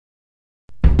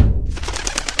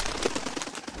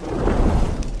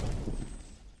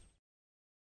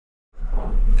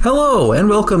Hello, and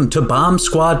welcome to Bomb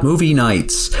Squad Movie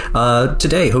Nights.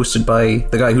 Today, hosted by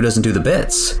the guy who doesn't do the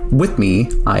bits. With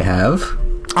me, I have...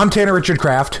 I'm Tanner Richard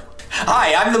Kraft.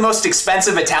 Hi, I'm the most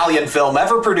expensive Italian film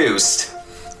ever produced.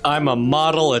 I'm a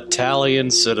model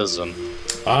Italian citizen.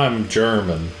 I'm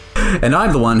German. And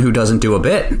I'm the one who doesn't do a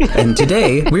bit. And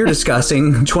today, we're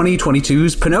discussing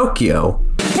 2022's Pinocchio.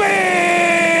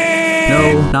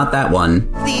 No, not that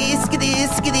one.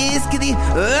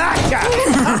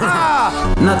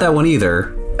 Not that one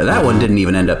either. That one didn't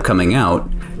even end up coming out.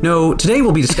 No, today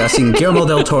we'll be discussing Guillermo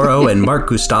del Toro and Mark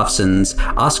Gustafson's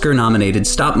Oscar-nominated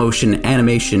stop-motion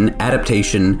animation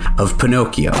adaptation of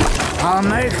Pinocchio. I'll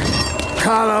make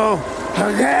Carlo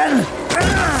again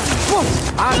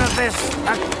out of this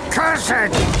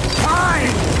accursed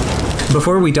pine.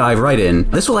 Before we dive right in,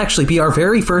 this will actually be our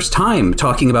very first time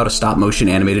talking about a stop-motion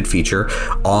animated feature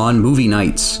on Movie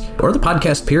Nights, or the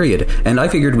podcast period, and I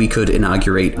figured we could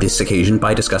inaugurate this occasion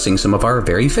by discussing some of our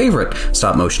very favorite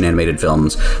stop-motion animated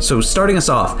films. So starting us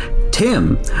off,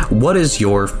 Tim, what is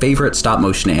your favorite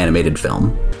stop-motion animated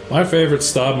film? My favorite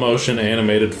stop-motion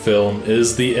animated film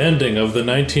is the ending of the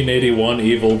 1981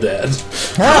 Evil Dead.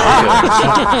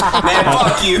 Man,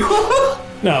 fuck you.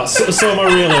 No, so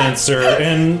my real answer,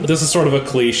 and this is sort of a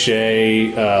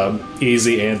cliche,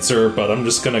 easy answer, but I'm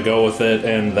just gonna go with it,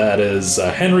 and that is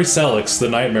Henry Selick's The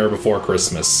Nightmare Before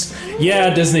Christmas.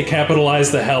 Yeah, Disney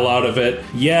capitalized the hell out of it.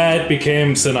 Yeah, it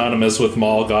became synonymous with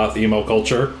mall goth emo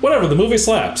culture. Whatever, the movie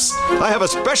slaps. I have a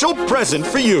special present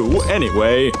for you,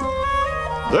 anyway.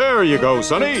 There you go,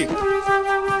 Sonny.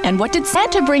 And what did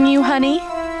Santa bring you, honey?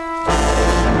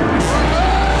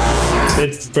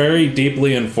 It's very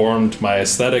deeply informed my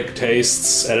aesthetic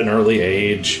tastes at an early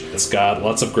age. It's got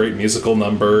lots of great musical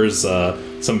numbers,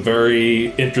 some very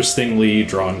interestingly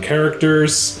drawn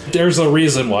characters. There's a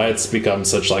reason why it's become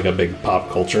such like a big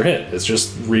pop culture hit. It's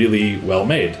just really well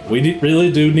made. We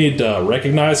really do need to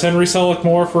recognize Henry Selick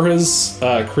more for his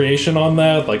creation on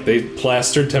that. Like, they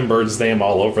plastered Tim Burton's name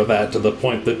all over that to the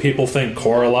point that people think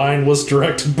Coraline was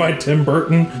directed by Tim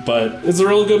Burton, but it's a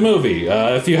real good movie.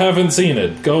 If you haven't seen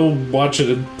it, go watch it.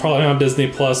 It's probably on Disney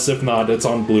Plus. If not, it's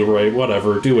on Blu-ray.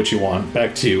 Whatever. Do what you want.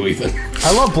 Back to you, Ethan.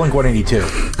 I love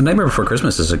Blink-182. The Nightmare Before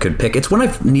Christmas is a good pick. It's one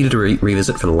I've needed to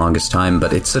revisit for the longest time,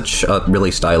 but it's such a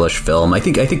really stylish film. I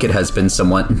think it has been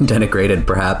somewhat denigrated,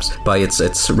 perhaps, by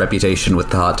its reputation with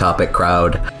the Hot Topic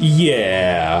crowd.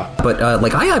 Yeah. But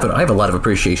I have a lot of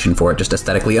appreciation for it, just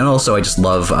aesthetically, and also I just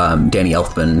love Danny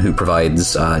Elfman, who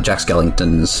provides Jack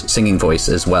Skellington's singing voice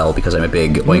as well, because I'm a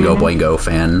big Oingo Boingo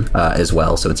fan as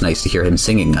well. So it's nice to hear him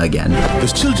singing again.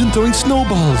 There's children throwing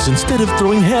snowballs instead of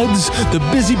throwing heads.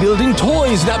 They're busy building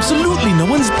toys, and absolutely no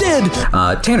one's dead.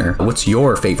 Tanner, what's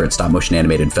your favorite stop-motion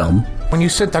animated film? When you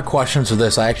sent the questions of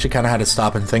this, I actually kind of had to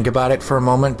stop and think about it for a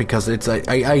moment, because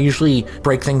I usually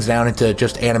break things down into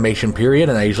just animation period,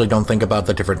 and I usually don't think about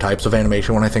the different types of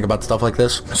animation when I think about stuff like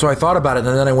this. So I thought about it,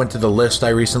 and then I went to the list I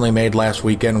recently made last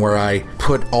weekend where I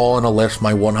put all in a list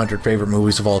my 100 favorite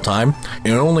movies of all time,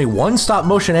 and only one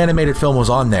stop-motion animated film was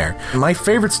on there. My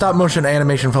favorite stop-motion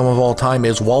animation film of all time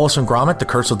is Wallace and Gromit: The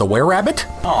Curse of the Were-Rabbit.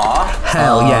 Aw.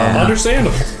 Hell yeah.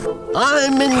 Understandable.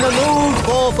 I'm in the mood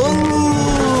for food.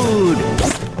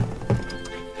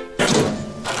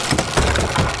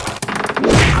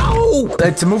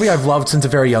 It's a movie I've loved since a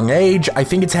very young age. I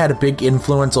think it's had a big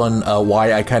influence on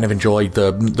why I kind of enjoy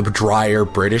the drier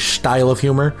British style of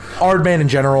humor. Aardman in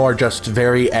general are just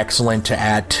very excellent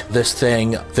at this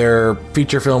thing. Their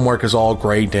feature film work is all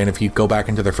great, and if you go back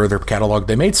into their further catalog,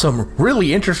 they made some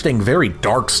really interesting, very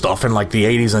dark stuff in like the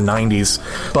 80s and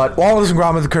 90s. But Wallace and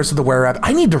Gromit: The Curse of the Were-Rabbit,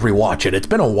 I need to rewatch it. It's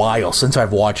been a while since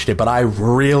I've watched it, but I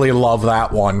really love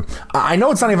that one. I know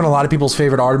it's not even a lot of people's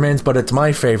favorite Aardmans, but it's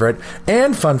my favorite.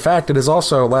 And fun fact, it is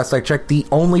also, last I checked, the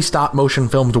only stop-motion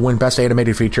film to win Best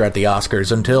Animated Feature at the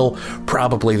Oscars until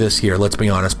probably this year. Let's be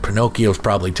honest, Pinocchio's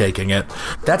probably taking it.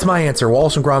 That's my answer.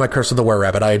 Wallace and Gromit: Curse of the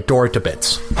Were-Rabbit. I adore it to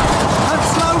bits.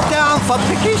 Slow down, for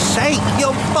pity's sake.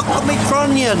 You'll buckle me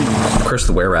trunnion. Curse of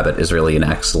the Were-Rabbit is really an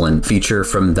excellent feature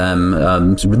from them,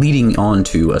 leading on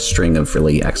to a string of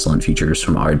really excellent features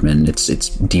from Aardman. It's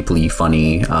deeply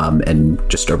funny and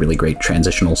just a really great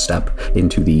transitional step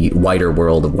into the wider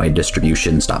world of wide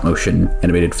distribution stop-motion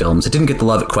animated films. It didn't get the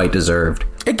love it quite deserved.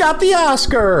 It got the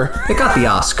Oscar! It got the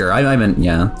Oscar. I meant,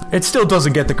 yeah. It still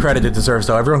doesn't get the credit it deserves,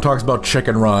 though. Everyone talks about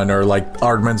Chicken Run or, like,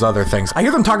 Aardman's other things. I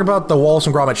hear them talk about the Wallace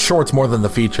and Gromit shorts more than the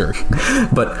feature.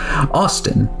 But,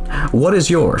 Austin, what is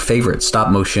your favorite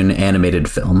stop-motion animated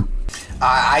film?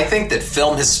 I think that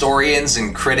film historians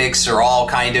and critics are all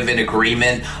kind of in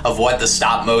agreement of what the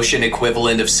stop-motion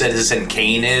equivalent of Citizen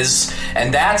Kane is,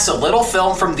 and that's a little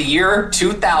film from the year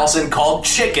 2000 called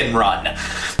Chicken Run.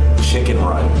 Chicken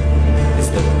Run is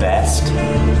the best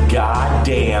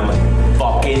goddamn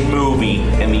fucking movie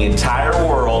in the entire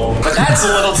world. But that's a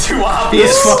little too obvious.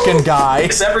 This fucking guy.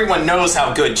 Because everyone knows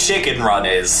how good Chicken Run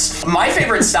is. My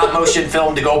favorite stop-motion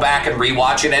film to go back and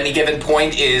rewatch at any given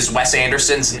point is Wes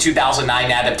Anderson's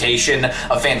 2009 adaptation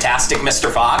of Fantastic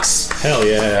Mr. Fox. Hell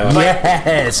yeah.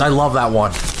 Yes, I love that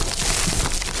one.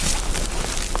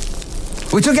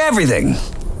 We took everything.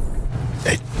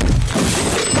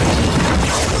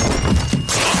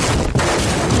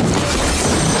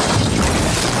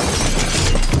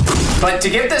 But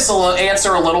to give this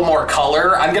answer a little more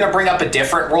color, I'm going to bring up a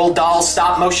different Roald Dahl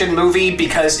stop-motion movie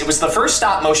because it was the first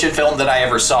stop-motion film that I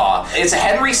ever saw. It's a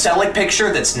Henry Selick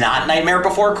picture that's not Nightmare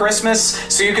Before Christmas,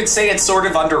 so you could say it's sort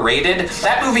of underrated.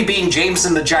 That movie being James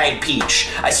and the Giant Peach.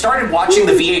 I started watching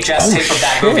the VHS tape of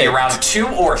that movie around 2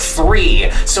 or 3,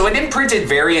 so it imprinted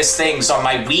various things on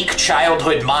my weak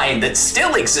childhood mind that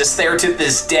still exist there to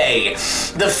this day.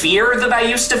 The fear that I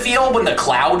used to feel when the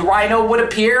cloud rhino would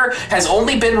appear has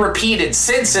only been repeated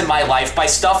since in my life by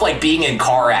stuff like being in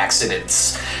car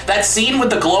accidents. That scene with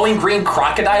the glowing green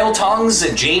crocodile tongues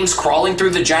and James crawling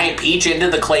through the giant peach into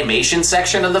the claymation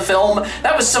section of the film,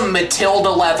 that was some Matilda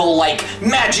level, like,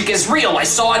 magic is real, I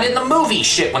saw it in the movie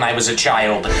shit when I was a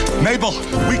child. Mabel,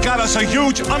 we got us a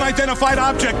huge unidentified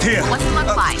object here. What's it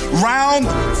look like? Round,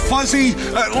 fuzzy,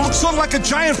 looks sort of like a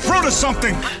giant fruit or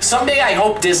something. Someday I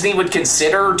hope Disney would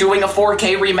consider doing a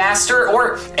 4K remaster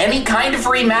or any kind of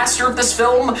remaster of this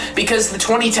film, because the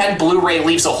 2010 Blu-ray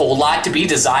leaves a whole lot to be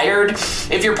desired.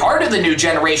 If you're part of the new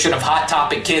generation of Hot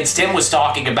Topic kids Tim was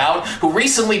talking about, who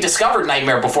recently discovered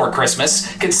Nightmare Before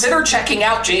Christmas, consider checking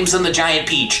out James and the Giant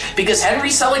Peach, because Henry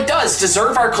Selick does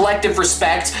deserve our collective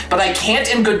respect, but I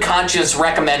can't in good conscience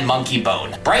recommend Monkey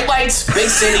Bone. Bright lights, big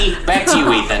city, back to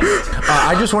you, Ethan.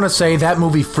 I just want to say that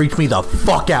movie freaked me the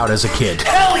fuck out as a kid.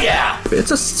 Hell yeah!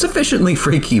 It's a sufficiently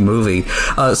freaky movie.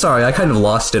 Sorry, I kind of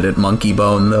lost it at Monkey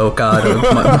Bone, though. God,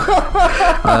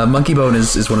 Monkey Bone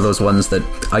is one of those ones that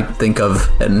I think of,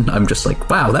 and I'm just like,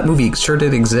 wow, that movie sure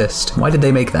did exist. Why did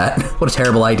they make that? What a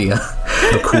terrible idea.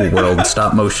 A Cool World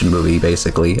stop-motion movie,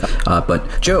 basically.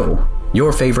 But Joe,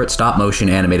 your favorite stop-motion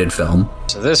animated film?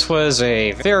 So this was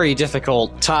a very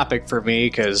difficult topic for me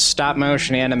because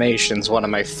stop-motion animation is one of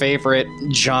my favorite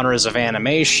genres of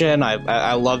animation.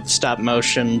 I love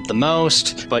stop-motion the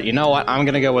most, but you know what? I'm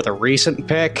going to go with a recent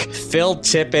pick. Phil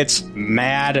Tippett's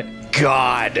Mad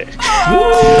God.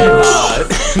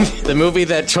 The movie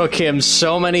that took him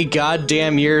so many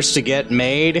goddamn years to get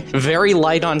made. Very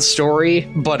light on story,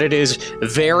 but it is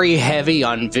very heavy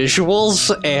on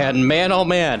visuals, and man oh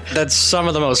man, that's some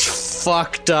of the most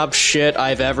fucked up shit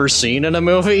I've ever seen in a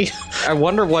movie. I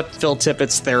wonder what Phil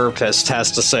Tippett's therapist has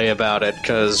to say about it,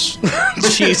 because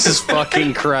Jesus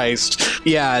fucking Christ.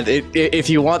 Yeah, if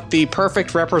you want the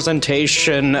perfect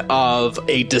representation of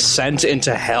a descent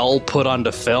into hell put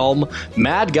onto film,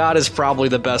 Mad God is probably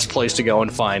the best place to go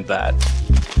and find that.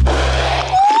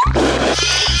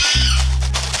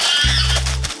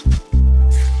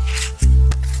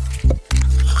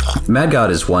 Mad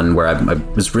God is one where I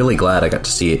was really glad I got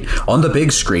to see it on the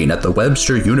big screen at the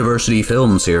Webster University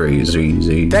Film Series.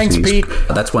 Thanks, Pete.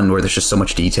 That's one where there's just so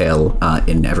much detail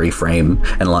in every frame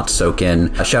and a lot to soak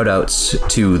in. Shout outs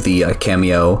to the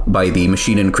cameo by the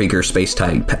Machine and Krieger space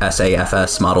type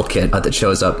SAFS model kit that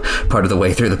shows up part of the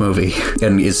way through the movie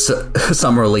and is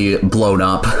summarily blown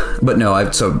up. But no,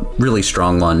 it's a really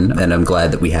strong one, and I'm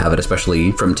glad that we have it,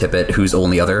 especially from Tippett, whose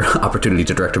only other opportunity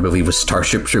to direct a movie was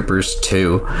Starship Troopers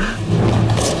 2.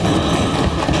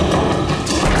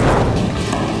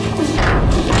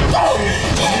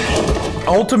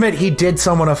 Ultimate, he did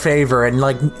someone a favor, and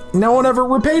like no one ever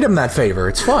repaid him that favor.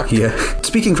 It's fucked. Yeah.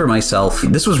 Speaking for myself,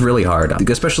 this was really hard,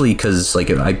 especially because like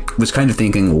I was kind of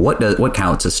thinking, what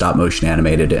counts as stop motion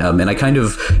animated, and I kind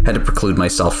of had to preclude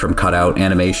myself from cutout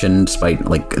animation, despite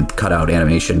like cutout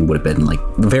animation would have been like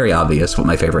very obvious what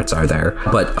my favorites are there.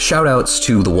 But shout outs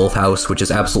to The Wolf House, which is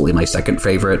absolutely my second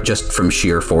favorite, just from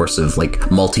sheer force of like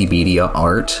multimedia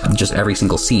art. Just every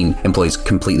single scene employs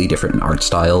completely different art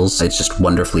styles. It's just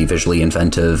wonderfully visually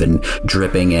inventive and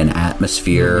dripping in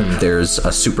atmosphere. There's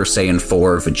a Super Saiyan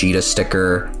 4 Vegeta sticker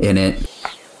in it.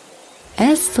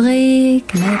 Es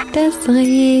regnet,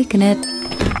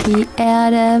 die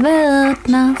Erde wird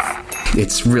nass.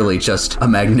 It's really just a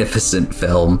magnificent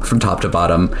film from top to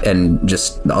bottom, and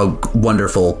just a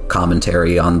wonderful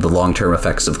commentary on the long-term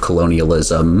effects of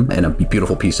colonialism, and a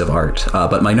beautiful piece of art.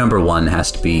 But my number one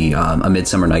has to be A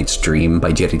Midsummer Night's Dream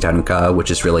by Jiří Trnka,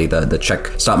 which is really the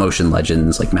Czech stop-motion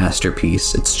legends like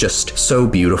masterpiece. It's just so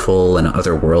beautiful and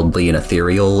otherworldly and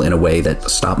ethereal in a way that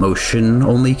stop-motion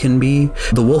only can be.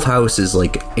 The Wolf House is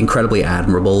like incredibly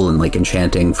admirable and like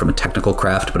enchanting from a technical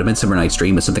craft, but A Midsummer Night's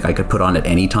Dream is something I could put on at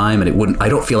any time, and I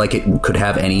don't feel like it could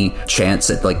have any chance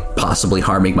at like possibly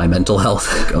harming my mental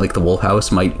health like The Wolf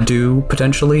House might do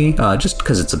potentially, just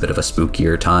because it's a bit of a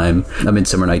spookier time. A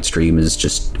Midsummer Night's Dream is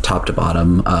just top to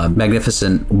bottom a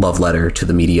magnificent love letter to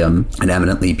the medium, and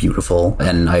eminently beautiful,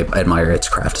 and I admire its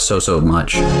craft so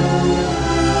much.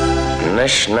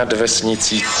 Než nad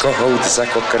vesnicí kohout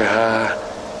zakokrhá,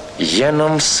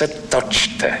 jenom se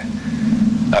točte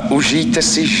a užijte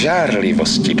si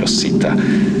žárlivosti dosyta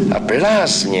a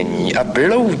bláznění a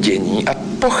bloudění a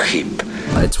pochyb.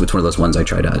 It's one of those ones I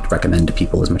try to recommend to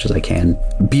people as much as I can.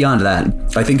 Beyond that,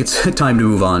 I think it's time to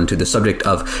move on to the subject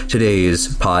of today's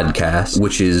podcast,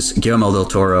 which is Guillermo del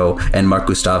Toro and Mark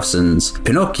Gustafson's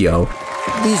Pinocchio.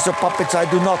 These are puppets I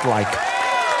do not like.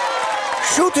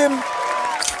 Shoot him!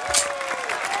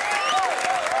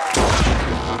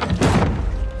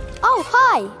 Oh,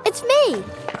 hi, it's me.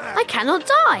 I cannot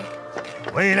die.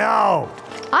 We know.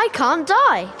 I can't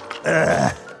die.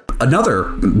 Another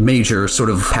major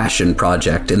sort of passion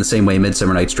project in the same way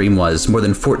Midsummer Night's Dream was, more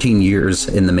than 14 years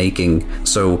in the making.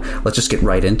 So let's just get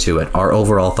right into it. Our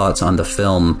overall thoughts on the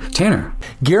film. Tanner.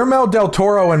 Guillermo del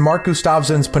Toro and Mark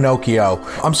Gustafson's Pinocchio.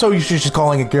 I'm so used to just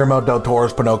calling it Guillermo del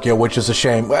Toro's Pinocchio, which is a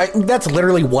shame. That's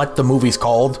literally what the movie's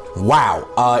called. Wow.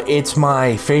 It's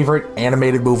my favorite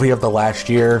animated movie of the last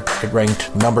year. It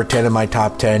ranked number 10 in my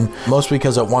top 10, mostly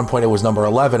because at one point it was number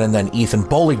 11, and then Ethan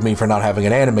bullied me for not having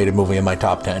an animated movie in my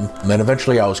top 10. And then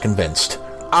eventually I was convinced.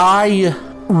 I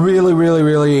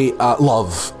really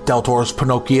love Del Toro's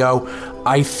Pinocchio.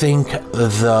 I think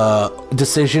the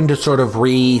decision to sort of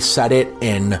reset it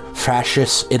in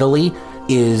fascist Italy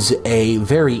is a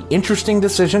very interesting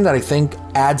decision that I think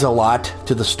adds a lot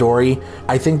to the story.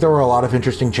 I think there were a lot of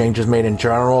interesting changes made in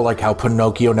general, like how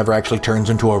Pinocchio never actually turns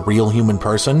into a real human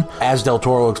person, as Del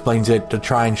Toro explains it, to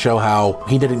try and show how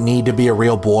he didn't need to be a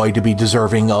real boy to be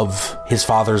deserving of his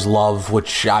father's love,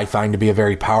 which I find to be a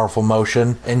very powerful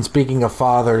motion. And speaking of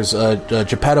fathers,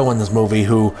 Geppetto in this movie,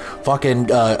 who fucking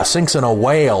sinks in a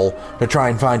whale to try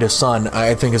and find his son,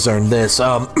 I think has earned this.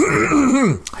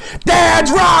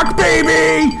 Dad's rock, baby!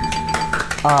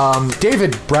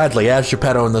 David Bradley as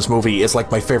Geppetto in this movie is like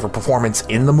my favorite performance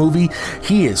in the movie.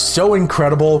 He is so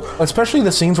incredible, especially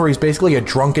the scenes where he's basically a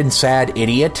drunken, sad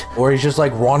idiot, or he's just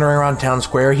like wandering around town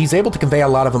square. He's able to convey a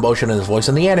lot of emotion in his voice,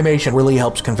 and the animation really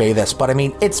helps convey this. But I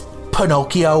mean, it's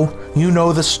Pinocchio. You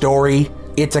know the story.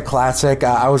 It's a classic.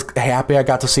 I was happy I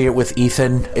got to see it with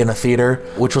Ethan in a theater,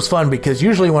 which was fun because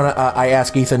usually when I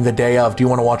ask Ethan the day of, do you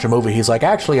want to watch a movie? He's like,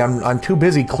 actually, I'm too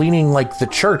busy cleaning like the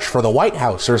church for the White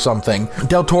House or something.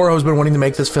 Del Toro has been wanting to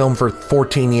make this film for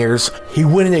 14 years. He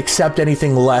wouldn't accept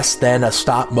anything less than a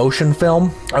stop motion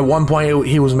film. At one point,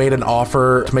 he was made an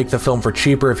offer to make the film for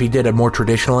cheaper if he did a more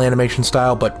traditional animation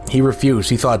style, but he refused.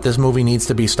 He thought this movie needs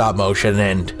to be stop motion,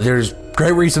 and there's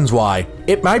great reasons why.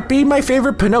 It might be my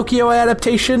favorite Pinocchio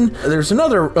adaptation. There's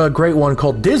another great one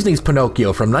called Disney's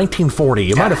Pinocchio from 1940.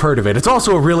 You might have heard of it. It's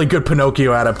also a really good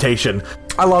Pinocchio adaptation.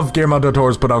 I love Guillermo del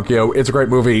Toro's Pinocchio. It's a great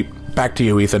movie. Back to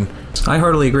you, Ethan. I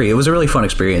heartily agree. It was a really fun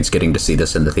experience getting to see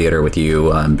this in the theater with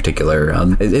you in particular.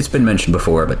 It's been mentioned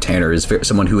before, but Tanner is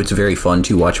someone who it's very fun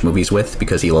to watch movies with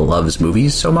because he loves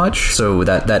movies so much. So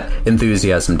that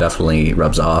enthusiasm definitely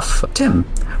rubs off. Tim,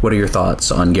 what are your thoughts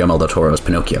on Guillermo del Toro's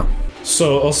Pinocchio?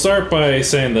 So I'll start by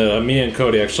saying that me and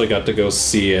Cody actually got to go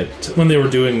see it when they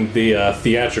were doing the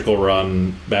theatrical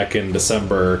run back in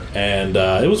December, and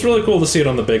it was really cool to see it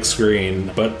on the big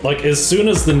screen. But like as soon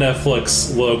as the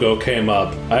Netflix logo came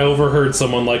up, I overheard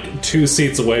someone like 2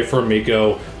 seats away from me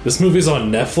go, "This movie's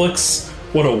on Netflix?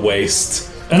 What a waste."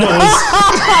 And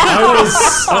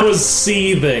I was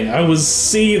seething. I was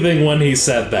seething when he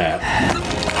said that.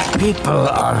 People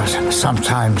are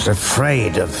sometimes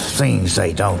afraid of things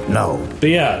they don't know. But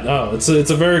yeah, no, it's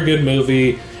a very good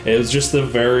movie. It was just a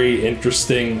very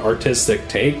interesting artistic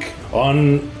take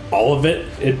on all of it.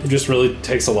 It just really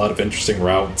takes a lot of interesting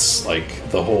routes, like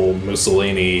the whole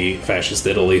Mussolini fascist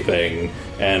Italy thing,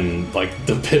 and like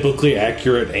the biblically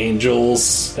accurate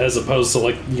angels as opposed to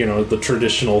like, you know, the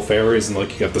traditional fairies, and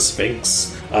like you got the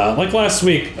Sphinx. Like last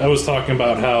week, I was talking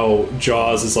about how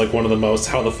Jaws is like one of the most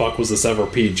how the fuck was this ever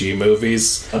PG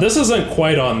movies. This isn't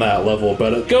quite on that level,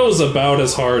 but it goes about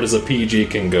as hard as a PG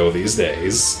can go these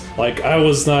days. Like, I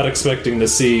was not expecting to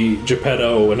see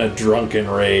Geppetto in a drunken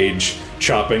rage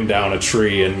chopping down a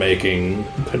tree and making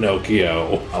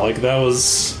Pinocchio. Like, that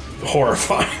was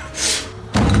horrifying.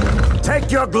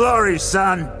 Take your glory,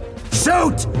 son!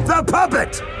 Shoot the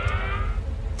puppet!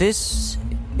 This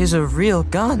is a real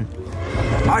gun.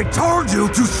 I told you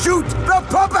to shoot the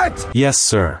puppet! Yes,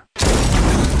 sir.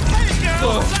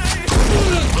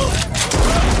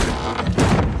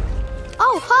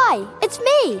 Oh, hi, it's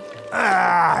me.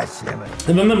 Ah, damn it.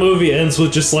 And then the movie ends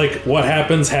with just like, what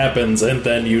happens, happens, and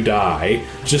then you die.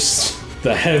 Just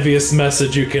the heaviest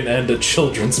message you can end a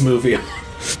children's movie on.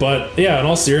 But yeah, in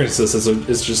all seriousness,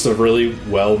 it's just a really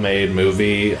well-made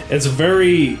movie. It's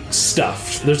very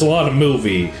stuffed. There's a lot of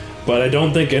movie, but I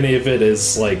don't think any of it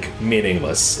is, like,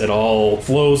 meaningless. It all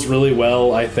flows really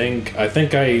well, I think. I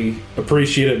think I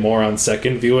appreciate it more on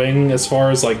second viewing as far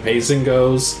as, like, pacing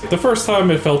goes. The first time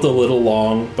it felt a little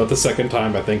long, but the second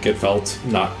time I think it felt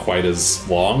not quite as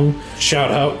long.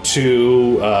 Shout out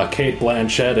to Cate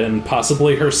Blanchett and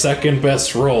possibly her second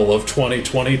best role of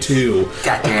 2022.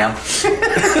 Goddamn.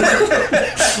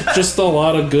 Just a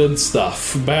lot of good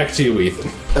stuff. Back to you,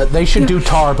 Ethan. They should do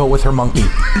Tar, but with her monkey.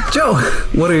 Joe,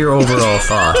 what are your overall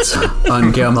thoughts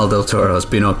on Guillermo del Toro's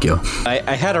Pinocchio?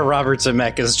 I had a Robert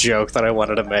Zemeckis joke that I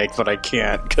wanted to make, but I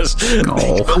can't, because...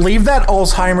 Leave that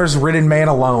Alzheimer's-ridden man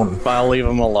alone. I'll leave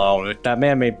him alone. That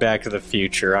man made Back to the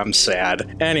Future. I'm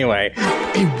sad. Anyway.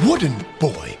 A wooden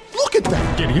boy. Look at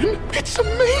that, Gideon. It's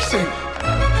amazing.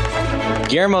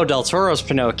 Guillermo del Toro's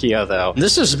Pinocchio, though.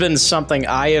 This has been something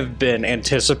I have been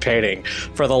anticipating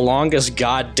for the longest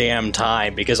goddamn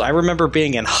time, because I remember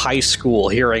being in high school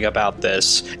hearing about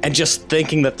this and just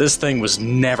thinking that this thing was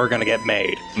never going to get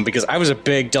made. Because I was a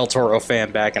big Del Toro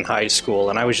fan back in high school,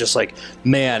 and I was just like,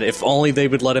 man, if only they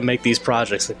would let him make these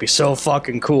projects, it'd be so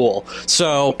fucking cool.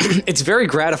 So it's very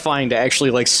gratifying to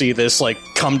actually like see this like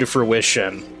come to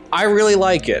fruition. I really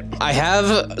like it. I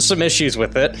have some issues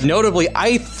with it. Notably,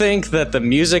 I think that the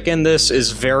music in this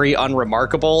is very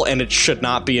unremarkable, and it should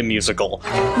not be a musical.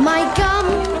 My gum,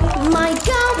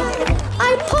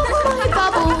 I put my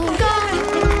bubble gum.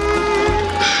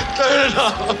 Turn it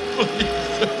off,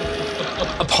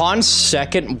 please. Upon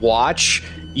second watch,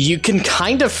 you can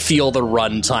kind of feel the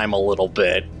runtime a little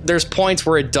bit. There's points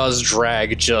where it does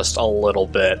drag just a little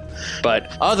bit.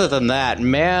 But other than that,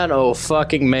 man, oh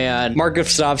fucking man. Mark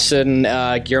Gustafson,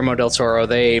 Guillermo del Toro,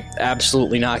 they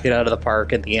absolutely knock it out of the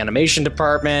park in the animation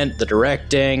department, the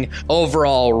directing,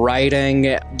 overall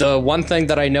writing. The one thing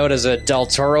that I note as a Del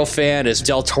Toro fan is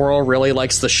Del Toro really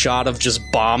likes the shot of just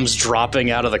bombs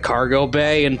dropping out of the cargo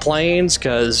bay in planes,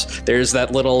 because there's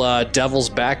that little Devil's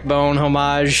Backbone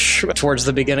homage towards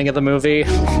the beginning of the movie.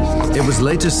 It was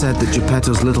later said that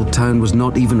Geppetto's little town was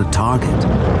not even a target,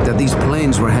 that these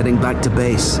planes were heading back to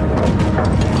base,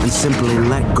 and simply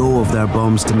let go of their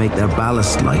bombs to make their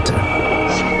ballast lighter.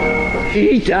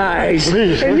 He dies,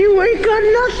 and you ain't got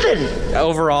nothing.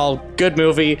 Overall, good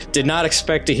movie. Did not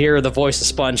expect to hear the voice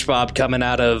of SpongeBob coming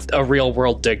out of a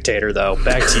real-world dictator, though.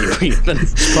 Back to you, Ethan.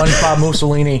 SpongeBob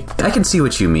Mussolini. I can see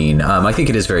what you mean. I think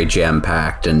it is very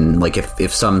jam-packed, and like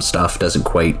if some stuff doesn't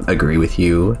quite agree with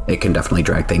you, it can definitely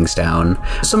drag things down.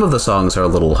 Some of the songs are a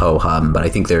little ho-hum, but I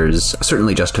think there's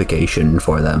certainly justification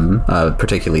for them,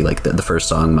 particularly like the first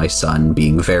song, My Son,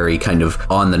 being very kind of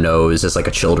on the nose as like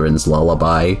a children's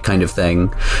lullaby kind of thing.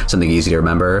 Something easy to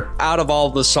remember. Out of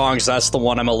all the songs, that's the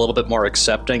one I'm a little bit more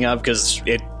accepting of, because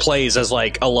it plays as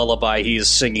like a lullaby he's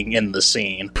singing in the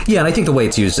scene. Yeah, and I think the way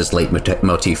it's used as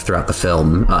leitmotif throughout the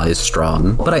film is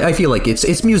strong. But I feel like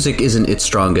its music isn't its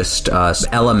strongest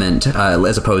element,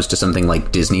 as opposed to something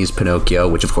like Disney's Pinocchio,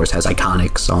 which of course has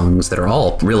iconic songs that are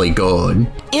all really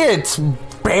good. It's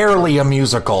barely a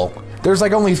musical. There's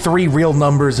like only 3 real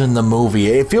numbers in the movie.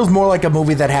 It feels more like a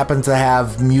movie that happens to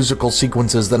have musical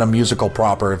sequences than a musical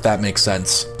proper, if that makes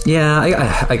sense.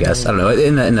 Yeah, I guess. I don't know.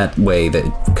 In that way,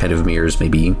 that kind of mirrors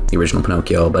maybe the original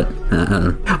Pinocchio, but I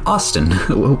don't know. Austin,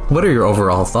 what are your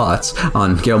overall thoughts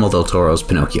on Guillermo del Toro's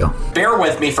Pinocchio? Bear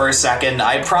with me for a second.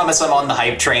 I promise I'm on the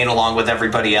hype train along with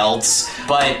everybody else,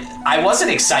 but I wasn't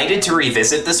excited to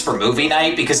revisit this for movie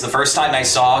night because the first time I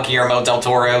saw Guillermo del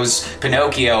Toro's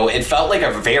Pinocchio, it felt like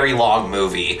a very long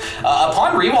movie.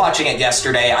 Upon rewatching it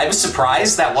yesterday, I was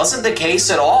surprised that wasn't the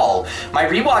case at all. My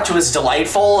rewatch was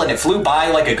delightful and it flew by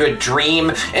like a good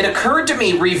dream. It occurred to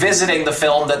me revisiting the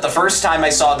film that the first time I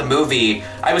saw the movie,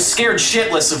 I was scared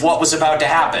shitless of what was about to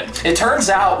happen. It turns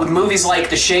out with movies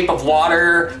like The Shape of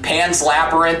Water, Pan's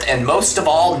Labyrinth, and most of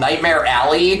all, Nightmare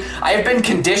Alley, I have been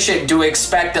conditioned to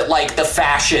expect that like the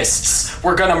fascists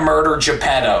were gonna murder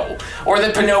Geppetto, or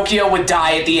that Pinocchio would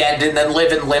die at the end and then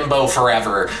live in limbo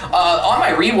forever. On my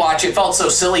rewatch, it felt so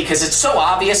silly because it's so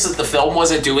obvious that the film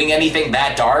wasn't doing anything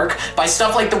that dark by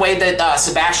stuff like the way that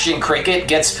Sebastian Cricket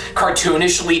gets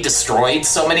cartoonishly destroyed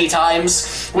so many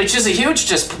times, which is a huge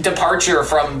departure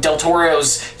from Del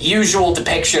Toro's usual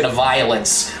depiction of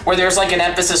violence, where there's like an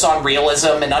emphasis on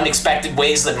realism and unexpected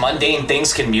ways that mundane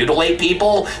things can mutilate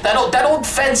people. That old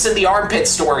fence in the armpit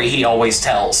story he always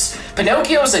tells.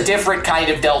 Pinocchio is a different kind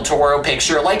of Del Toro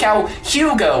picture, like how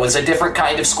Hugo is a different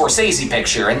kind of Scorsese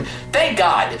picture, and thank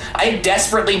God, I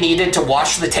desperately needed to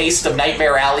wash the taste of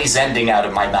Nightmare Alley's ending out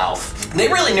of my mouth. They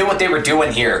really knew what they were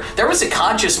doing here. There was a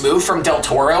conscious move from Del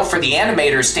Toro for the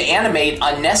animators to animate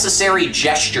unnecessary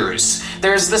gestures.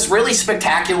 There's this really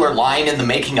spectacular line in the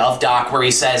making of doc where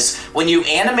he says, "When you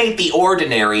animate the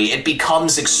ordinary, it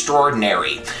becomes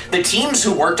extraordinary." The teams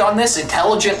who worked on this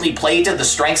intelligently played to the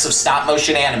strengths of stop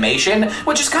motion animation,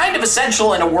 which is kind of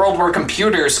essential in a world where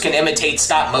computers can imitate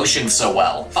stop motion so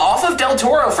well. Off of Del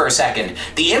Toro for a second,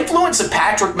 the influence of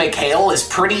Patrick McHale is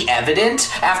pretty evident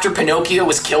after Pinocchio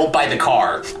was killed by the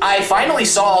car. I finally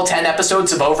saw all 10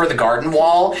 episodes of Over the Garden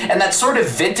Wall, and that sort of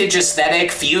vintage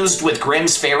aesthetic fused with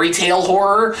Grimm's fairy tale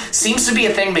horror seems to be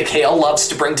a thing McHale loves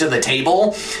to bring to the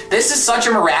table. This is such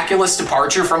a miraculous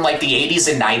departure from like the 80s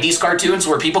and 90s cartoons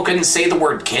where people couldn't say the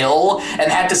word kill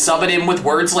and had to sub it in with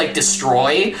words like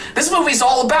destroy. This movie's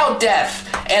all about death,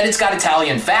 and it's got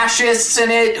Italian fascists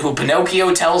in it who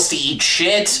Pinocchio tells to eat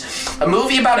shit. A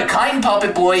movie about a kind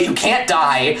puppet boy who can't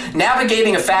die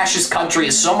navigating a fascist country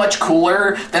is so much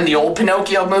cooler than the old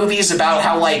Pinocchio movies about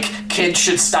how like kids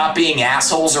should stop being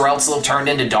assholes or else they'll turn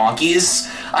into donkeys.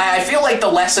 I feel like the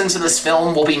lessons in this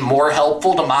film will be more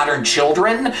helpful to modern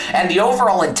children, and the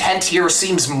overall intent here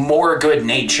seems more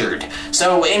good-natured.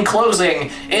 So, in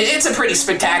closing, it's a pretty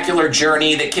spectacular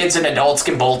journey that kids and adults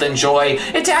can both enjoy.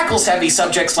 It tackles heavy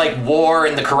subjects like war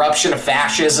and the corruption of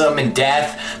fascism and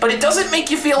death, but it doesn't make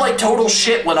you feel like total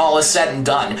shit when all is said and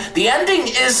done. The ending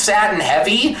is sad and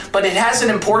heavy, but it has an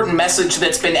important message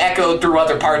that's been echoed through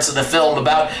other parts of the film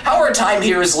about how our time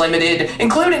here is limited,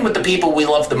 including with the people we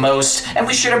love the most, and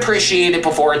we should appreciate it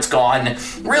before it's gone.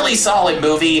 Really solid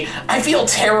movie. I feel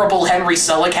terrible Henry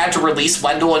Selick had to release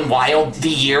Wendell and Wild the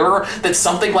year that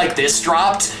something like this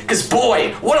dropped, because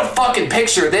boy, what a fucking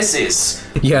picture this is.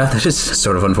 Yeah, that is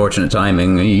sort of unfortunate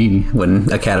timing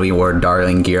when Academy Award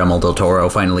darling Guillermo del Toro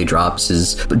finally drops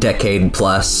his decade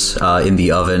plus in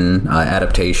the oven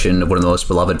adaptation of one of the most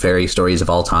beloved fairy stories of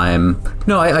all time.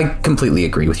 No, I completely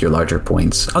agree with your larger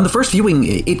points. On the first viewing,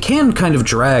 it can kind of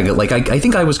drag. Like, I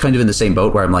think I was kind of in the same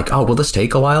boat where I'm like, oh, will this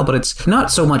take a while? But it's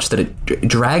not so much that it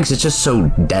drags, it's just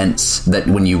so dense that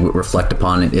when you reflect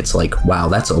upon it, it's like, wow,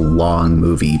 that's a long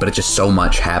movie, but it just so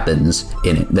much happens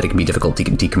in it that it can be difficult to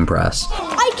decompress.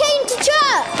 I came to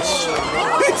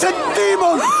church! It's a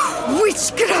demon!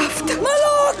 Witchcraft!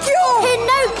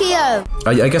 Pinocchio!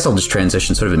 I guess I'll just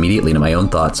transition sort of immediately to my own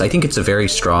thoughts. I think it's a very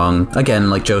strong, again,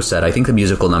 like Joe said, I think the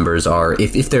musical numbers are,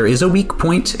 if there is a weak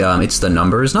point, it's the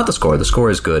numbers, not the score. The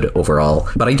score is good overall,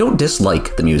 but I don't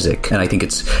dislike the music, and I think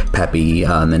it's peppy,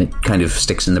 and it kind of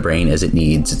sticks in the brain as it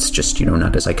needs. It's just,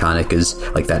 not as iconic as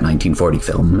like that 1940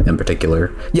 film in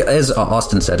particular. Yeah, as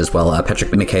Austin said as well,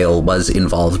 Patrick McHale was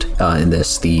involved in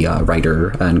this, the writer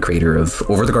and creator of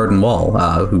Over the Garden Wall,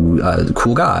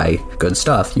 cool guy, good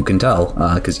stuff, you can tell,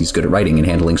 because he's good at writing and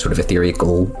handling sort of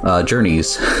ethereal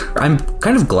journeys. I'm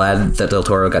kind of glad that Del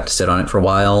Toro got to sit on it for a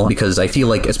while, because I feel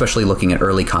like, especially looking at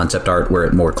early concept art where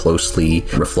it more closely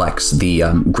reflects the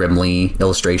Grimley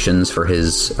illustrations for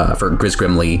Grizz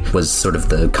Grimley was sort of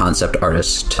the concept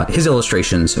artist. His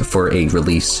illustrations for a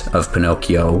release of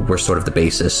Pinocchio were sort of the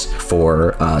basis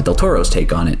for Del Toro's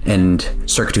take on it. And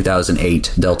circa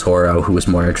 2008, Del Toro, who was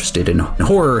more interested in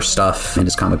horror stuff and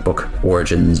his comic book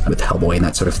origins with Hellboy and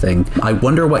that sort of thing, I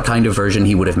wonder what kind of version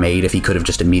he would have made if he could have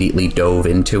just immediately dove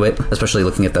into it, especially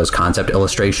looking at those concept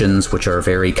illustrations, which are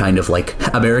very kind of like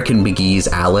American McGee's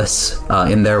Alice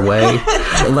in their way.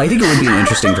 I think it would be an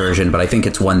interesting version, but I think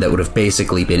it's one that would have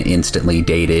basically been instantly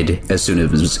dated as soon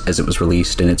as it was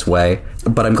released in its way.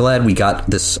 But I'm glad we got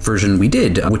this version we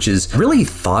did, which is really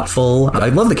thoughtful. I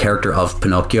love the character of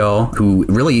Pinocchio, who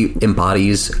really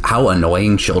embodies how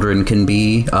annoying children can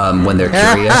be when they're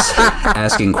curious,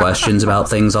 asking questions about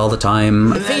things all the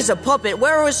time. If he's a puppet,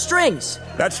 where are his strings?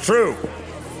 That's true.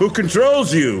 Who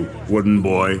controls you, wooden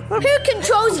boy? Who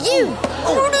controls you?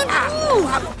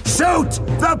 Shoot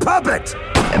the puppet!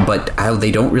 But how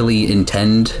they don't really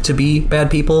intend to be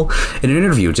bad people. In an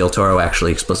interview, Del Toro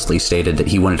actually explicitly stated that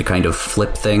he wanted to kind of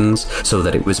flip things so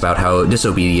that it was about how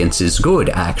disobedience is good,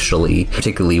 actually,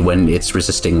 particularly when it's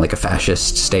resisting like a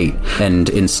fascist state, and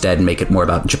instead make it more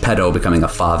about Geppetto becoming a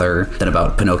father than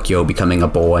about Pinocchio becoming a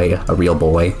boy, a real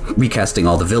boy, recasting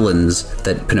all the villains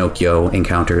that Pinocchio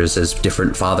encounters as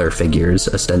different father figures,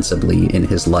 ostensibly, in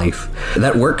his life.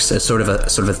 That works as sort of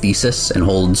a thesis and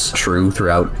holds true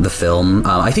throughout the film.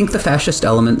 I think the fascist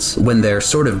elements, when they're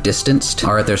sort of distanced,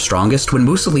 are at their strongest. When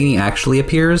Mussolini actually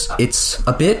appears, it's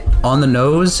a bit on the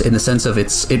nose in the sense of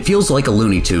it feels like a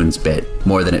Looney Tunes bit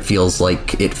more than it feels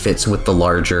like it fits with the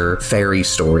larger fairy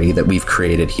story that we've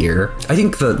created here. I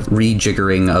think the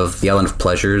rejiggering of the Island of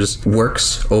Pleasures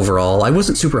works overall. I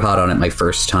wasn't super hot on it my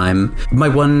first time. My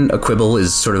one quibble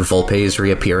is sort of Volpe's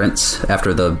reappearance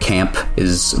after the camp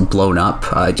is blown up.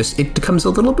 It comes a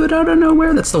little bit out of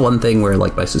nowhere. That's the one thing where,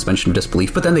 like, my suspension of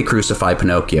disbelief. But then they crucify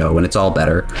Pinocchio, and it's all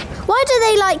better. Why do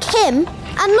they like him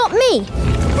and not me?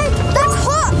 Hey, that's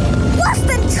hot! Worse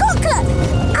than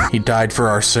chocolate! He died for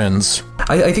our sins.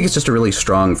 I think it's just a really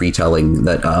strong retelling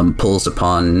that pulls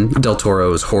upon Del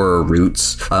Toro's horror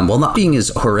roots, while not being as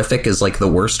horrific as like the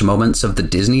worst moments of the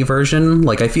Disney version.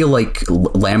 Like, I feel like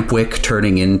Lampwick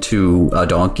turning into a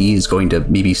donkey is going to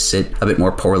maybe sit a bit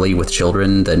more poorly with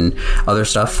children than other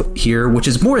stuff here, which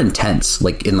is more intense,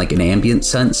 like in like an ambient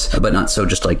sense, but not so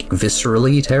just like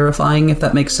viscerally terrifying, if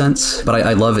that makes sense. But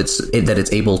I love that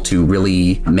it's able to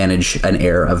really manage an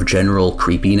air of general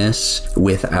creepiness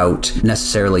without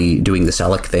necessarily doing the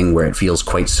Selleck thing where it feels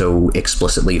quite so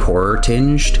explicitly horror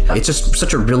tinged. It's just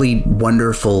such a really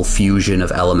wonderful fusion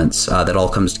of elements that all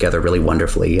comes together really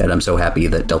wonderfully, and I'm so happy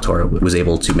that Del Toro was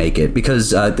able to make it,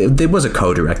 because it was a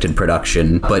co-directed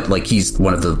production, but like he's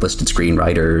one of the listed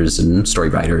screenwriters and story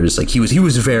writers. Like he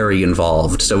was very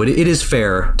involved, so it is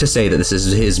fair to say that this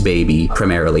is his baby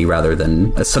primarily, rather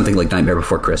than something like Nightmare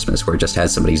Before Christmas where it just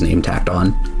has somebody's name tacked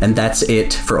on. And that's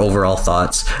it for overall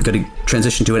thoughts. I'm going to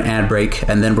transition to an ad break,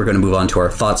 and then we're going to move on to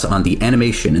our thoughts on the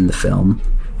animation in the film.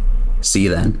 See you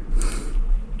then.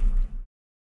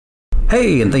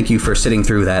 Hey, and thank you for sitting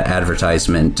through that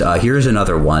advertisement. Here's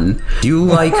another one. Do you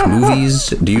like movies?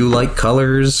 Do you like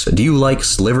colors? Do you like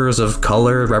slivers of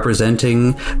color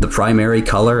representing the primary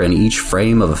color in each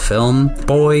frame of a film?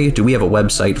 Boy, do we have a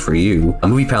website for you.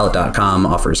 MoviePalette.com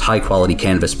offers high-quality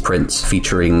canvas prints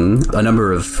featuring a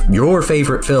number of your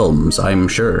favorite films, I'm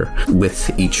sure,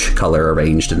 with each color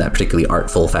arranged in that particularly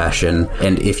artful fashion.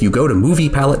 And if you go to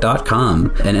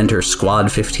MoviePalette.com and enter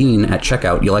Squad15 at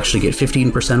checkout, you'll actually get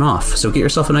 15% off. So get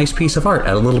yourself a nice piece of art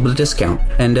at a little bit of discount,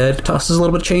 and toss us a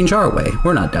little bit of change our way.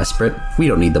 We're not desperate. We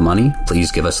don't need the money.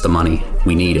 Please give us the money.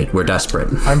 We need it. We're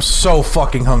desperate. I'm so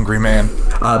fucking hungry, man.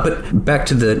 But back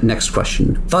to the next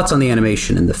question. Thoughts on the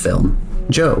animation in the film?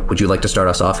 Joe, would you like to start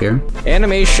us off here?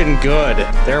 Animation good.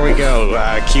 There we go.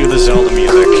 Cue the Zelda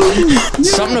music.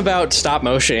 Something about stop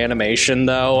motion animation,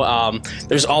 though.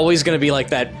 There's always going to be like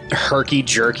that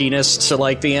herky-jerkiness to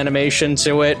like the animation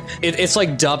to it. It's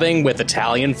like dubbing with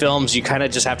Italian films. You kind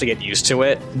of just have to get used to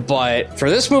it. But for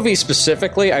this movie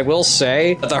specifically, I will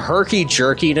say the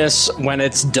herky-jerkiness when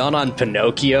it's done on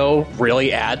Pinocchio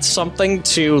really adds something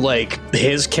to like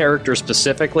his character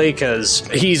specifically, because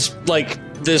he's like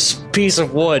this piece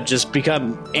of wood just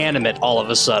become animate all of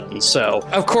a sudden. So,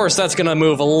 of course, that's going to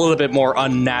move a little bit more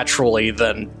unnaturally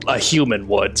than a human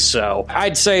would. So,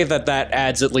 I'd say that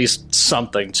adds at least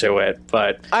something to it.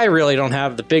 But I really don't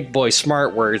have the big boy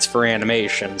smart words for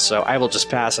animation, so I will just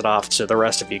pass it off to the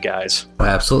rest of you guys. Oh,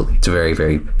 absolutely. It's a very,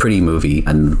 very pretty movie,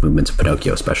 and the movements of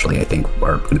Pinocchio especially, I think,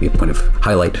 are going to be a point of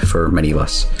highlight for many of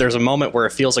us. There's a moment where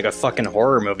it feels like a fucking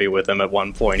horror movie with him at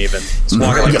one point, even. He's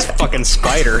walking like a fucking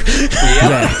spider.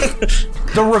 Yeah.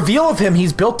 The reveal of him,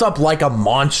 he's built up like a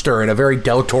monster in a very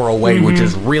Del Toro way, which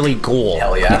is really cool.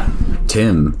 Hell yeah.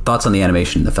 Tim, thoughts on the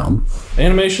animation in the film?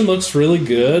 Animation looks really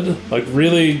good, like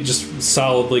really just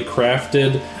solidly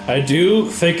crafted. I do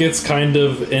think it's kind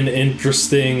of an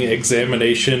interesting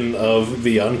examination of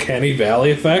the Uncanny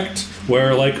Valley effect,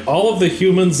 where like all of the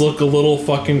humans look a little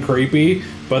fucking creepy,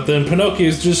 but then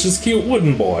Pinocchio's just this cute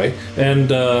wooden boy, and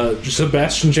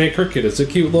Sebastian J. Cricket is a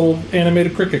cute little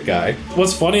animated cricket guy.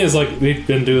 What's funny is like we've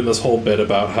been doing this whole bit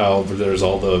about how there's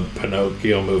all the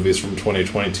Pinocchio movies from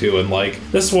 2022, and like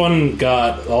this one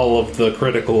got all of the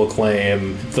critical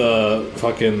acclaim. The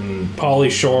fucking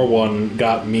Pauly Shore one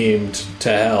got memed to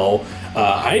hell.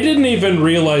 I didn't even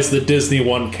realize the Disney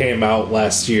one came out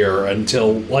last year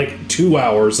until like 2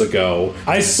 hours ago.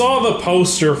 I saw the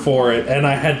poster for it and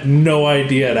I had no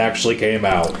idea it actually came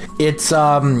out. It's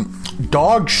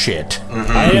dog shit.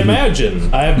 I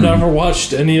imagine. I have never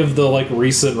watched any of the like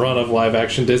recent run of live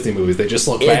action Disney movies. They just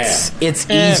look bad. It's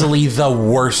easily the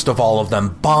worst of all of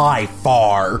them by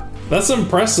far. That's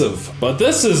impressive, but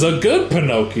this is a good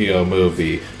Pinocchio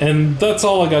movie, and that's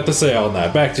all I got to say on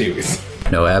that. Back to you,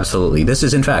 Ethan. No, absolutely. This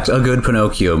is, in fact, a good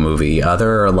Pinocchio movie.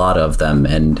 There are a lot of them,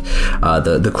 and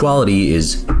the quality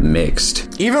is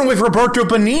mixed. Even with Roberto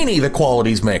Benigni, the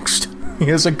quality's mixed.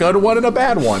 Here's a good one and a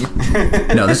bad one.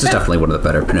 No, this is definitely one of the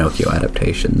better Pinocchio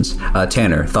adaptations.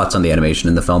 Tanner, thoughts on the animation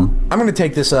in the film? I'm going to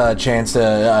take this chance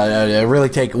to really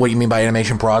take what you mean by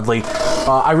animation broadly.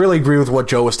 I really agree with what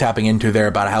Joe was tapping into there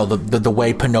about how the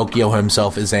way Pinocchio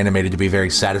himself is animated to be very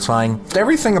satisfying.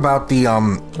 Everything about the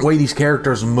way these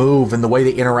characters move and the way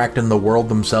they interact in the world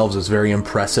themselves is very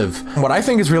impressive. What I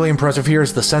think is really impressive here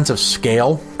is the sense of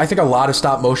scale. I think a lot of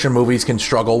stop motion movies can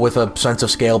struggle with a sense of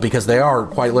scale because they are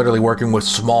quite literally working with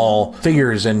small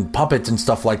figures and puppets and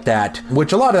stuff like that,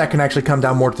 which a lot of that can actually come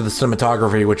down more to the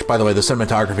cinematography, which, by the way, the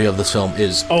cinematography of this film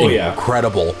is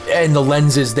incredible. And the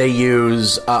lenses they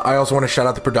use. I also want to shout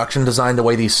out the production design, the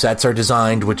way these sets are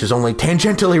designed, which is only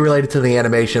tangentially related to the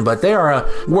animation, but they are a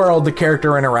world the character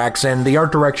interacts in. The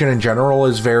art direction in general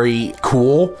is very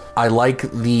cool. I like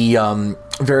the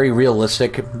very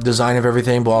realistic design of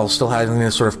everything, while still having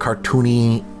this sort of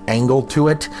cartoony angle to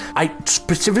it. I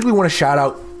specifically want to shout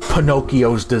out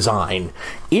Pinocchio's design.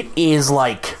 It is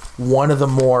like one of the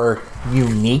more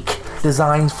unique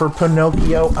designs for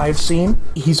Pinocchio I've seen.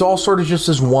 He's all sort of just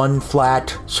this one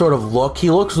flat sort of look.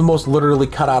 He looks almost literally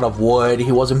cut out of wood.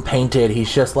 He wasn't painted.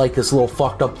 He's just like this little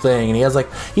fucked up thing, and he has like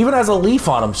even has a leaf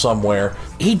on him somewhere.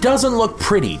 He doesn't look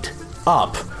prettied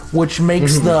up, which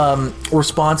makes the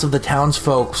response of the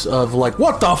townsfolk of like,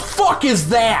 what the fuck is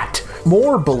that?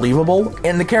 More believable,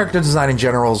 and the character design in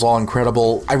general is all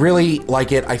incredible. I really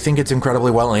like it. I think it's incredibly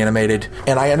well animated,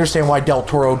 and I understand why Del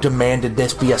Toro demanded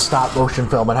this be a stop motion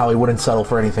film and how he wouldn't settle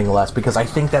for anything less, because I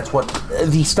think that's what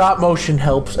the stop motion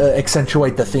helps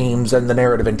accentuate the themes and the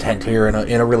narrative intent here in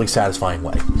a really satisfying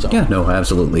way. So. Yeah, no,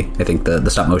 absolutely. I think the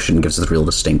stop motion gives it a real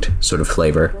distinct sort of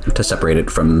flavor to separate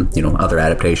it from, other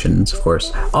adaptations, of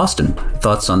course. Austin,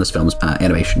 thoughts on this film's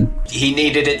animation? He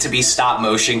needed it to be stop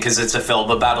motion because it's a film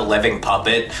about a living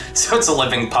puppet, so it's a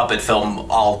living puppet film,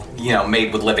 all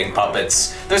made with living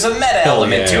puppets. There's a meta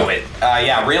element to it.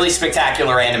 Really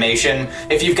spectacular animation.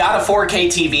 If you've got a 4K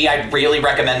TV, I'd really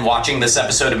recommend watching this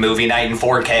episode of Movie Night in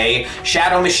 4K.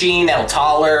 Shadow Machine, El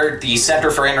Taller, the Center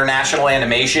for International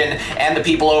Animation, and the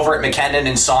people over at McKinnon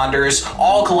and Saunders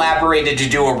all collaborated to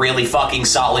do a really fucking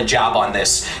solid job on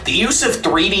this. The use of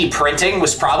 3D printing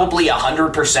was probably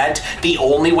 100% the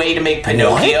only way to make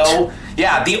Pinocchio. What?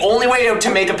 Yeah, the only way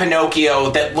to make a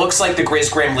Pinocchio that looks like the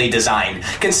Grizz Grimley design,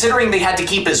 considering they had to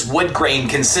keep his wood grain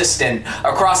consistent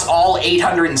across all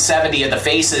 870 of the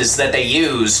faces that they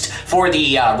used for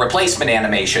the replacement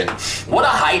animation. What a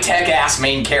high-tech ass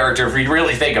main character if you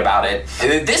really think about it.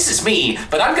 This is me,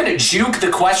 but I'm gonna juke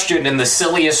the question in the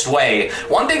silliest way.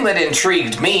 One thing that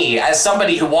intrigued me, as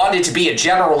somebody who wanted to be a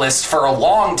generalist for a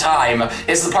long time,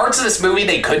 is the parts of this movie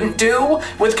they couldn't do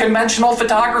with conventional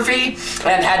photography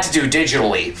and had to do digitally.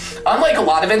 Unlike a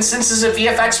lot of instances of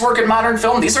VFX work in modern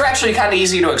film, these are actually kind of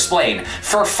easy to explain.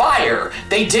 For fire,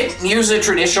 they didn't use a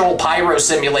traditional pyro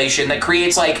simulation that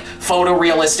creates like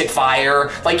photorealistic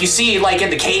fire, like you see like in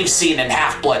the cave scene in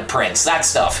Half-Blood Prince, that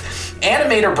stuff.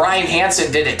 Animator Brian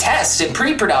Hansen did a test in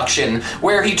pre-production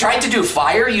where he tried to do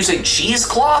fire using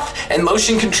cheesecloth and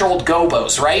motion-controlled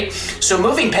gobos, right? So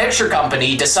Moving Picture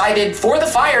Company decided for the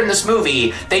fire in this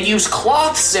movie, they'd use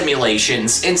cloth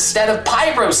simulations instead of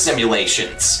pyro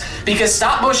simulations. Because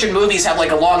stop-motion movies have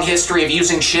like a long history of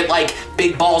using shit like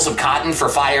big balls of cotton for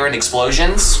fire and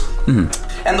explosions.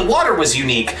 and the water was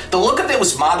unique. The look of it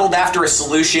was modeled after a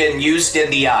solution used in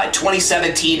the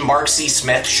 2017 Mark C.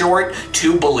 Smith short,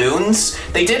 Two Balloons.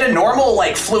 They did a normal,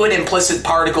 like, fluid implicit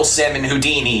particle sim in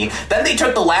Houdini. Then they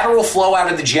took the lateral flow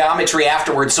out of the geometry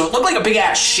afterwards, so it looked like a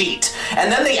big-ass sheet.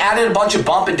 And then they added a bunch of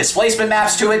bump and displacement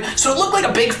maps to it, so it looked like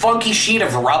a big funky sheet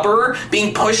of rubber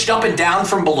being pushed up and down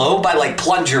from below by, like,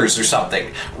 plungers or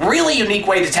something. Really unique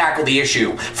way to tackle the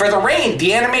issue. For the rain,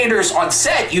 the animators on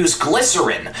set used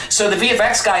glycerin, so the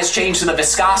VFX guys changed the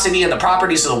viscosity and the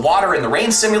properties of the water in the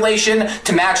rain simulation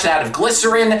to match that of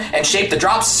glycerin and shape the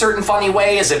drops a certain funny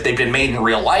way as if they'd been made in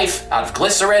real life out of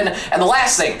glycerin. And the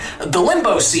last thing, the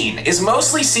limbo scene is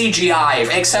mostly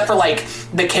CGI, except for, like,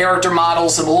 the character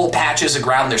models and the little patches of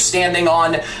ground they're standing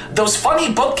on. Those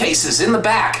funny bookcases in the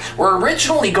back were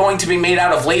originally going to be made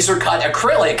out of laser-cut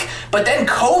acrylic, but then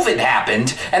COVID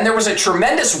happened, and there was a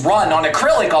tremendous run on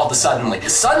acrylic all of a sudden.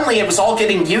 Suddenly, it was all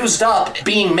getting used up,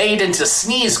 being made into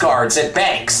sneeze guards at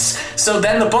banks. So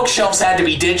then the bookshelves had to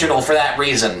be digital for that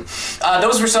reason.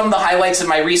 Those were some of the highlights of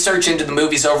my research into the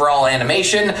movie's overall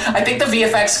animation. I think the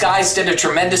VFX guys did a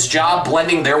tremendous job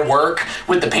blending their work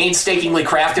with the painstakingly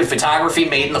crafted photography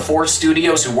made in the 4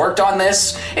 studios who worked on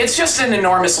this. It's just an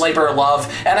enormous labor of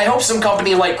love, and I hope some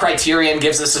company like Criterion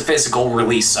gives this a physical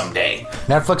release someday.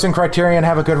 Netflix and Criterion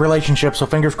have a good relationship, so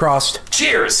fingers crossed.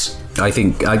 Cheers! I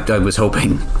think I was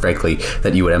hoping, frankly,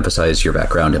 that you would emphasize your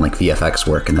background in, like, VFX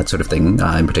work and that sort of thing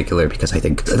in particular, because I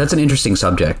think that's an interesting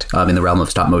subject in the realm of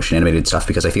stop motion animated stuff,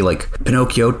 because I feel like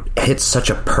Pinocchio hits such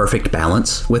a perfect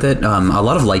balance with it. A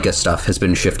lot of Laika stuff has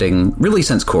been shifting really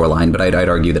since Coraline, but I'd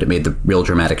argue that it made the real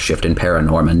dramatic shift in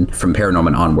Paranorman, from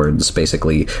Paranorman onwards,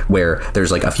 basically, where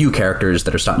there's, like, a few characters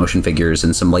that are stop motion figures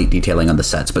and some light detailing on the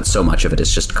sets, but so much of it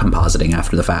is just compositing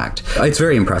after the fact. It's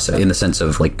very impressive in the sense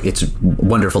of, like, it's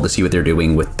wonderful to see what they're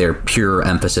doing with their pure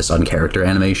emphasis on character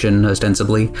animation,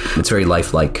 ostensibly. It's very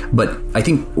lifelike. But I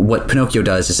think what Pinocchio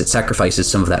does is it sacrifices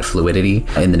some of that fluidity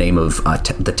in the name of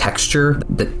the texture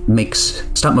that makes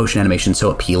stop motion animation so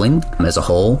appealing as a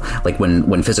whole, like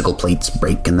when physical plates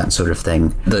break and that sort of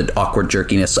thing. The awkward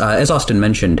jerkiness. As Austin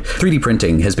mentioned, 3D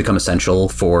printing has become essential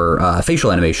for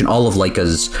facial animation. All of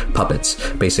Laika's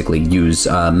puppets basically use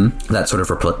that sort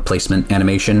of replacement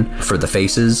animation for the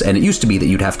faces, and it used to be that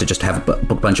you'd have to just have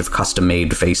a bunch of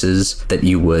custom-made faces that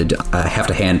you would have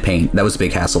to hand paint. That was a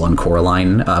big hassle on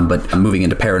Coraline, but moving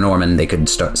into Paranorman, they could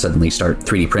suddenly start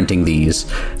 3D printing these.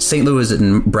 St. Louis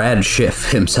and Brad Schiff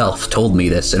himself told me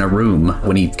this in a room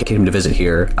when he came to visit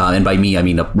here, and by me I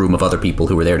mean a room of other people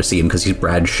who were there to see him, because he's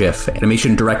Brad Schiff,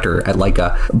 animation director at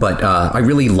Laika. But I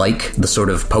really like the sort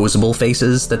of posable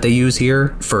faces that they use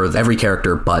here for every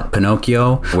character but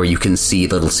Pinocchio, where you can see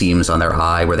little seams on their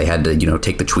eye where they had to,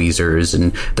 take the tweezers,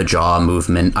 and the jaw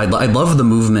movement. I love the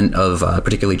movement of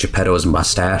particularly Geppetto's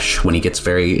mustache when he gets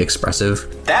very expressive.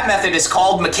 That method is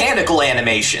called mechanical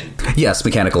animation. Yes,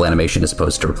 mechanical animation as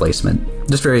opposed to replacement.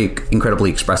 Just very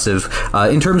incredibly expressive.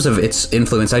 In terms of its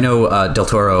influence, I know Del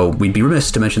Toro, we'd be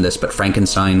remiss to mention this, but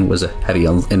Frankenstein was a heavy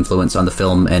influence on the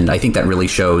film, and I think that really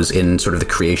shows in sort of the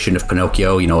creation of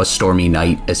Pinocchio, a stormy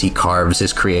night as he carves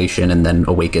his creation and then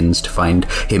awakens to find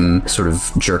him sort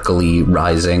of jerkily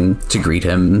rising to greet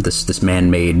him, this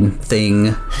man-made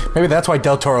thing. Maybe that's why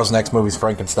Del Toro's next movie is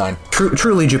Frankenstein.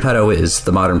 Truly, Geppetto is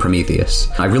the modern Prometheus.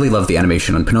 I really love the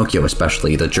animation on Pinocchio,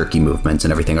 especially the jerky movements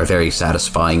and everything are very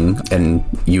satisfying and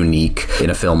unique in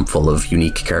a film full of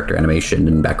unique character animation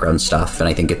and background stuff, and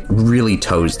I think it really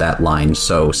toes that line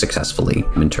so successfully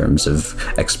in terms of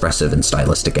expressive and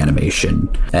stylistic animation,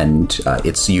 and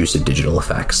its use of digital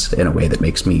effects in a way that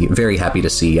makes me very happy to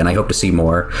see, and I hope to see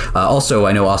more. Also,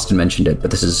 I know Austin mentioned it,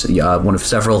 but this is one of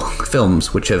several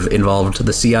films which have involved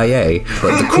the CIA,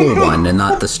 but the cool one and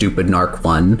not the stupid narc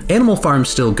one. Animal Farm's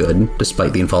still good,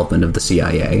 despite the involvement of the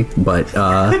CIA, but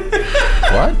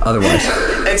what? Otherwise,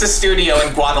 it's a studio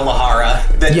in Guadalajara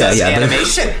that does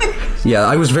animation. Yeah,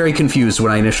 I was very confused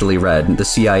when I initially read the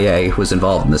CIA was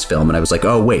involved in this film, and I was like,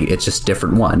 oh wait, it's just a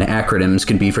different one. Acronyms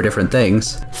can be for different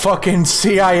things. Fucking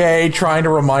CIA trying to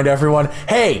remind everyone,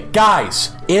 hey,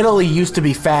 guys, Italy used to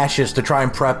be fascist to try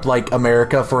and prep,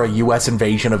 America for a U.S.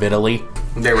 invasion of Italy.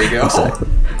 There we go. Exactly.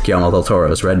 Guillermo del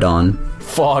Toro's Red Dawn.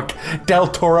 Fuck. Del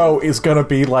Toro is gonna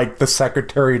be, the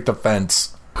Secretary of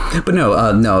Defense. But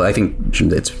no, I think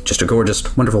it's just a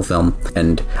gorgeous, wonderful film,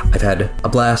 and I've had a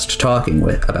blast talking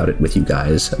about it with you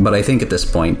guys. But I think at this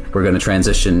point, we're going to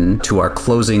transition to our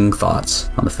closing thoughts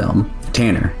on the film.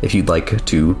 Tanner, if you'd like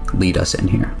to lead us in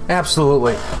here.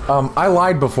 Absolutely. I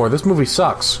lied before. This movie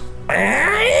sucks.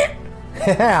 I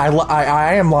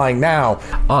am lying now.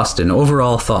 Austin,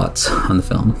 overall thoughts on the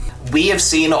film? We have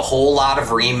seen a whole lot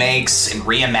of remakes and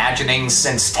reimaginings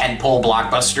since tentpole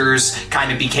blockbusters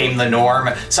kind of became the norm.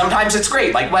 Sometimes it's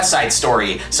great, like West Side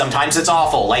Story. Sometimes it's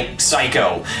awful, like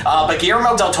Psycho. But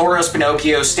Guillermo del Toro's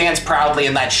Pinocchio stands proudly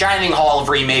in that shining hall of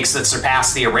remakes that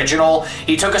surpassed the original.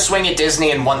 He took a swing at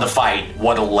Disney and won the fight.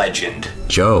 What a legend.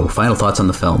 Joe, final thoughts on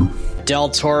the film? Del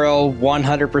Toro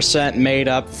 100% made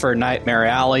up for Nightmare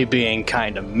Alley being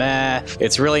kind of meh.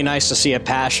 It's really nice to see a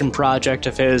passion project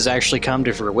of his actually come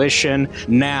to fruition.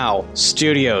 Now,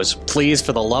 studios, please,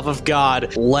 for the love of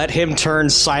God, let him turn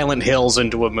Silent Hills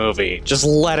into a movie. Just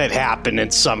let it happen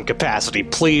in some capacity,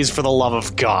 please, for the love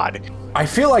of God. I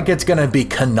feel like it's going to be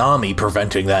Konami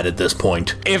preventing that at this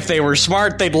point. If they were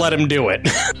smart, they'd let him do it.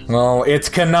 Well, it's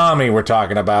Konami we're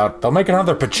talking about. They'll make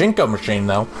another pachinko machine,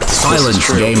 though. Silence,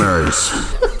 gamers.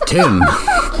 Tim,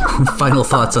 final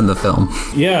thoughts on the film?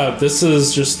 Yeah, this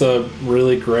is just a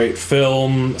really great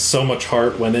film. So much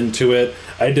heart went into it.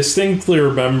 I distinctly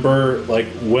remember, like,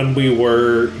 when we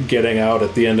were getting out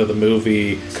at the end of the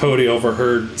movie, Cody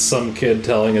overheard some kid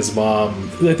telling his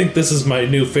mom, I think this is my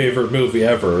new favorite movie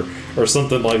ever, or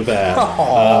something like that.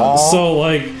 So,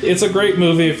 like, it's a great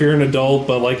movie if you're an adult,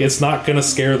 but, like, it's not gonna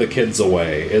scare the kids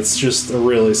away. It's just a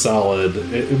really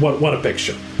solid, what a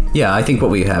picture. Yeah, I think what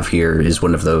we have here is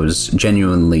one of those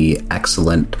genuinely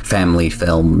excellent family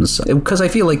films, because I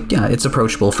feel like, yeah, it's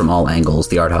approachable from all angles.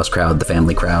 The art house crowd, the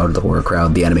family crowd, the horror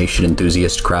crowd, the animation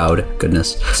enthusiast crowd.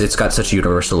 Goodness. It's got such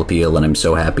universal appeal, and I'm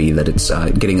so happy that it's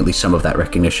getting at least some of that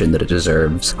recognition that it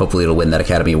deserves. Hopefully it'll win that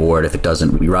Academy Award. If it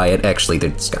doesn't, we riot. Actually,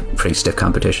 it's got pretty stiff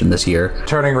competition this year.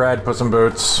 Turning Red, Puss in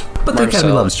Boots. But the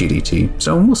Academy loves GDT,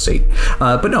 so we'll see.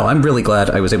 But no, I'm really glad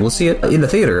I was able to see it in the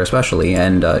theater, especially,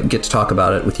 and get to talk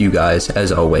about it with you guys,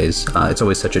 as always. It's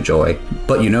always such a joy.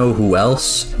 But you know who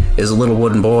else is a little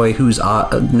wooden boy whose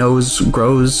nose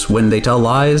grows when they tell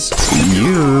lies?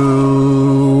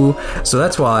 You! So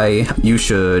that's why you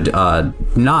should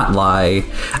not lie,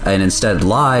 and instead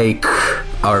like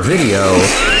our video,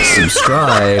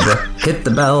 subscribe, hit the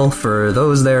bell for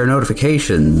those there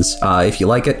notifications. If you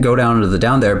like it, go down to the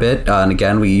down there bit, and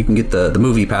again, you can get the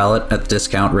movie palette at the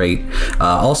discount rate.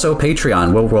 Also,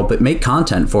 Patreon, we'll make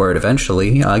content for it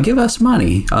eventually. Give us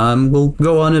money. We'll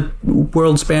go on a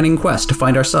world-spanning quest to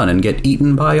find our son and get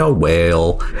eaten by a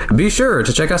whale. Be sure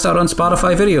to check us out on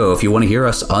Spotify Video if you want to hear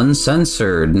us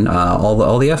uncensored,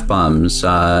 all the F-bombs.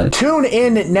 Tune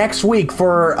in next week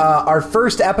for our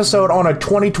first episode on a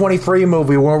 2023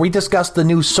 movie where we discuss the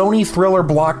new Sony thriller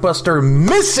blockbuster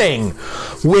Missing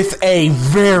with a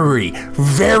very,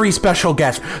 very special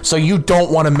guest, so you don't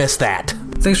want to miss that.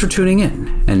 Thanks for tuning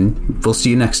in, and we'll see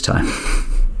you next time.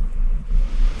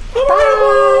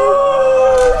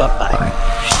 Bye-bye.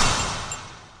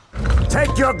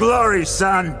 Take your glory,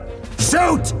 son.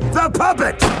 Shoot the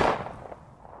puppet!